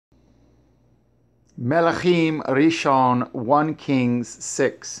Melachim Rishon 1 Kings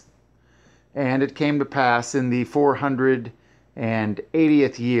 6. And it came to pass in the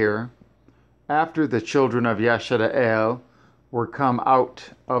 480th year, after the children of Yashara'el were come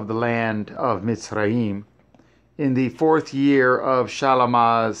out of the land of Mitzrayim, in the 4th year of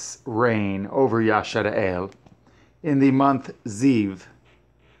Shalamah's reign over Yashara'el, in the month Ziv,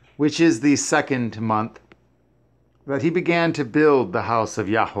 which is the 2nd month, that he began to build the house of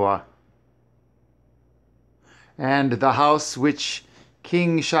Yahweh. And the house which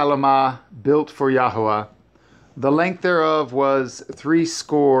King Shalamah built for Yahweh, the length thereof was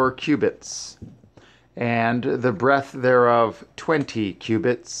 60 cubits, and the breadth thereof 20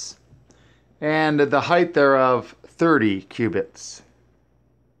 cubits, and the height thereof 30 cubits.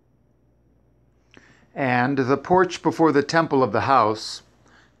 And the porch before the temple of the house,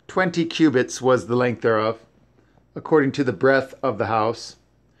 20 cubits was the length thereof, according to the breadth of the house,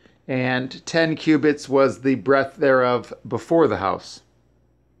 and 10 cubits was the breadth thereof before the house.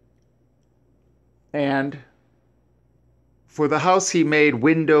 And for the house he made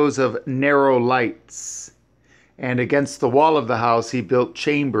windows of narrow lights, and against the wall of the house he built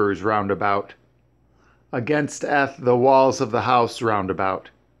chambers round about, against the walls of the house round about,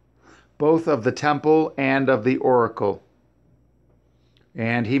 both of the temple and of the oracle.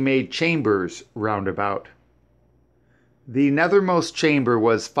 And he made chambers round about. The nethermost chamber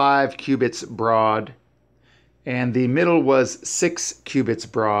was 5 cubits broad, and the middle was 6 cubits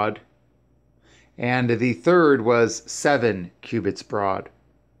broad, and the third was 7 cubits broad.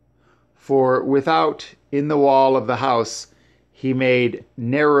 For without, in the wall of the house, he made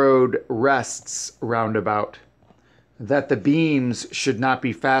narrowed rests round about, that the beams should not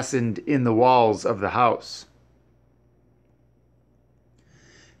be fastened in the walls of the house.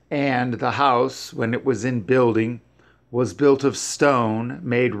 And the house, when it was in building, was built of stone,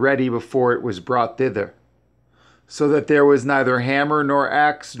 made ready before it was brought thither, so that there was neither hammer nor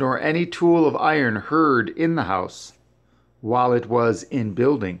axe nor any tool of iron heard in the house, while it was in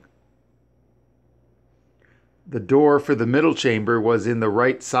building. The door for the middle chamber was in the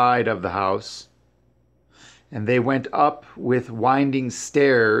right side of the house, and they went up with winding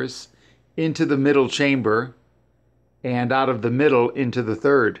stairs into the middle chamber, and out of the middle into the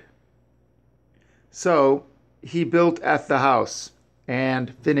third. So he built at the house,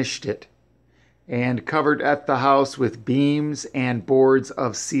 and finished it, and covered at the house with beams and boards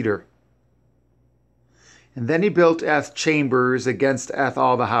of cedar. And then he built chambers against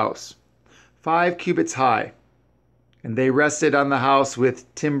all the house, 5 cubits high, and they rested on the house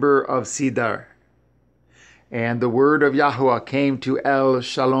with timber of cedar. And the word of Yahweh came to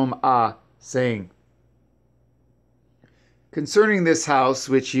Shalom-ah, saying, Concerning this house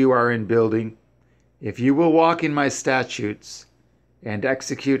which you are in building, if you will walk in my statutes, and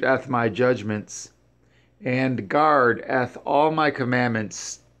execute my judgments, and guard all my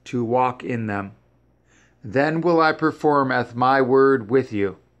commandments to walk in them, then will I perform my word with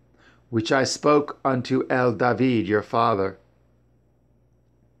you, which I spoke unto David your father.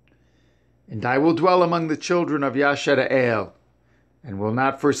 And I will dwell among the children of Yashara'el, and will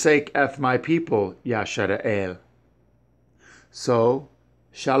not forsake my people Yashara'el. So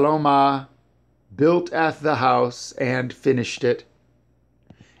Shalomah built the house and finished it.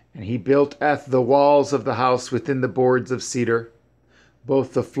 And he built the walls of the house within the boards of cedar,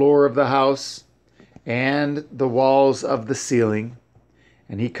 both the floor of the house and the walls of the ceiling.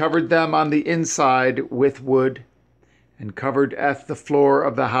 And he covered them on the inside with wood, and covered the floor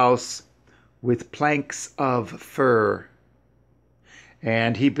of the house with planks of fir.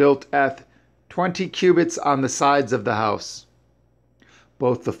 And he built 20 cubits on the sides of the house,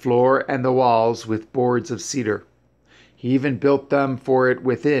 both the floor and the walls with boards of cedar. He even built them for it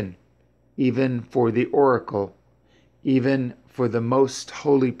within, even for the oracle, even for the most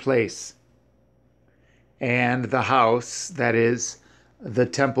holy place. And the house, that is, the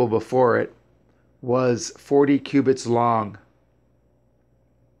temple before it, was 40 cubits long.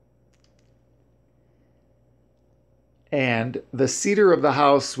 And the cedar of the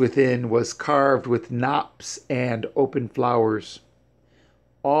house within was carved with knops and open flowers.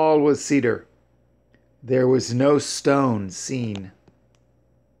 All was cedar. There was no stone seen.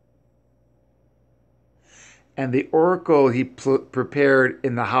 And the oracle he prepared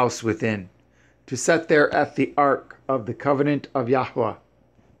in the house within, to set there the ark of the covenant of Yahweh.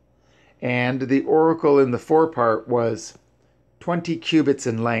 And the oracle in the forepart was 20 cubits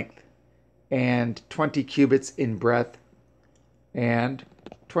in length, and 20 cubits in breadth, and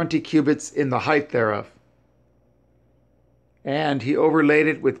 20 cubits in the height thereof. And he overlaid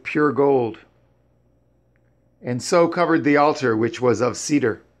it with pure gold, and so covered the altar which was of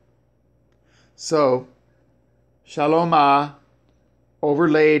cedar. So HalleluYAH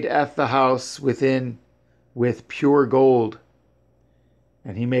overlaid the house within with pure gold,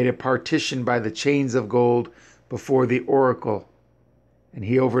 and he made a partition by the chains of gold before the oracle, and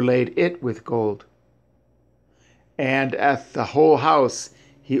he overlaid it with gold. And the whole house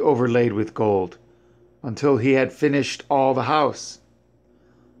he overlaid with gold, until he had finished all the house.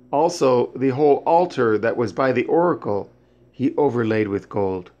 Also the whole altar that was by the oracle he overlaid with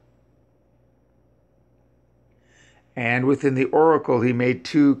gold. And within the oracle he made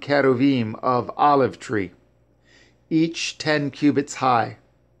 2 cherubim of olive tree, each 10 cubits high.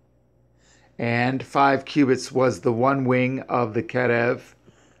 And 5 cubits was the one wing of the cherub,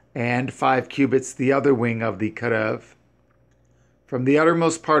 and 5 cubits the other wing of the cherub. From the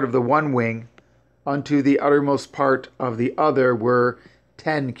uttermost part of the one wing unto the uttermost part of the other were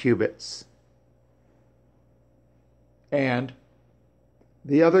 10 cubits. And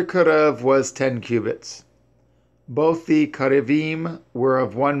the other cherub was 10 cubits. Both the cherubim were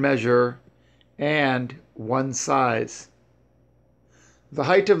of one measure and one size. The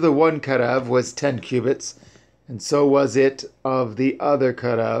height of the one cherub was 10 cubits, and so was it of the other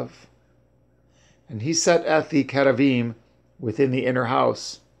cherub. And he set the cherubim within the inner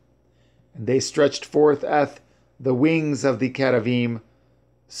house, and they stretched forth the wings of the cherubim,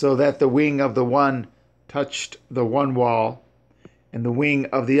 so that the wing of the one touched the one wall, and the wing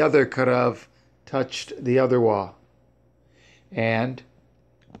of the other cherub touched the other wall. And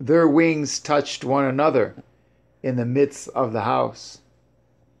their wings touched one another in the midst of the house.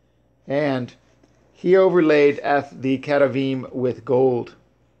 And he overlaid the cherubim with gold,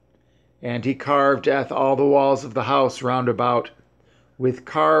 and he carved all the walls of the house round about with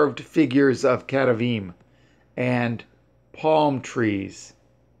carved figures of cherubim, and palm trees,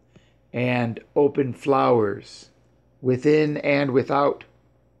 and open flowers, within and without.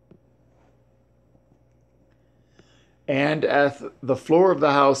 And the floor of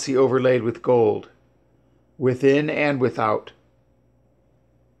the house he overlaid with gold, within and without.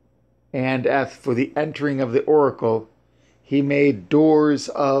 And for the entering of the oracle he made doors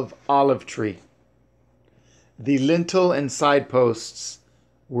of olive tree. The lintel and side posts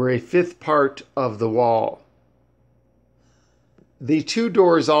were a 5th part of the wall. The 2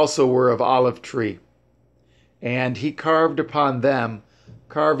 doors also were of olive tree, and he carved upon them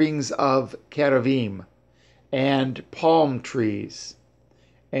carvings of cherubim, and palm trees,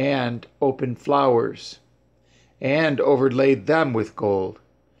 and open flowers, and overlaid them with gold,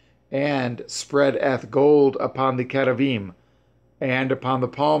 and spread gold upon the cherubim, and upon the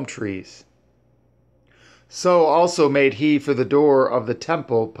palm trees. So also made he for the door of the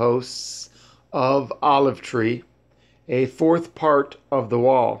temple posts of olive tree, a 4th part of the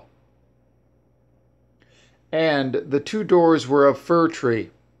wall. And the 2 doors were of fir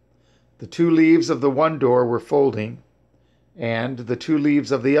tree. The 2 leaves of the one door were folding, and the 2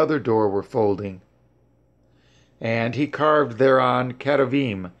 leaves of the other door were folding. And he carved thereon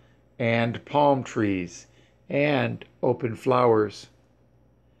cherubim, and palm trees, and open flowers,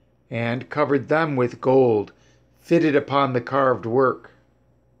 and covered them with gold, fitted upon the carved work.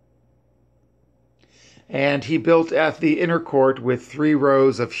 And he built the inner court with 3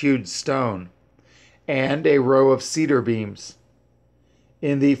 rows of hewed stone, and a row of cedar beams.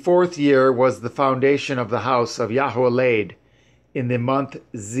 In the 4th year was the foundation of the house of Yahweh laid, in the month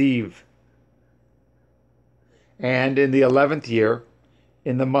Ziv. And in the 11th year,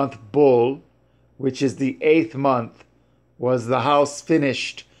 in the month Bul, which is the 8th month, was the house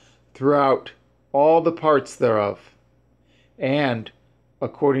finished throughout all the parts thereof, and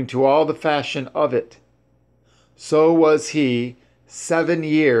according to all the fashion of it. So was he 7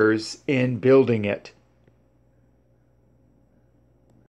 years in building it,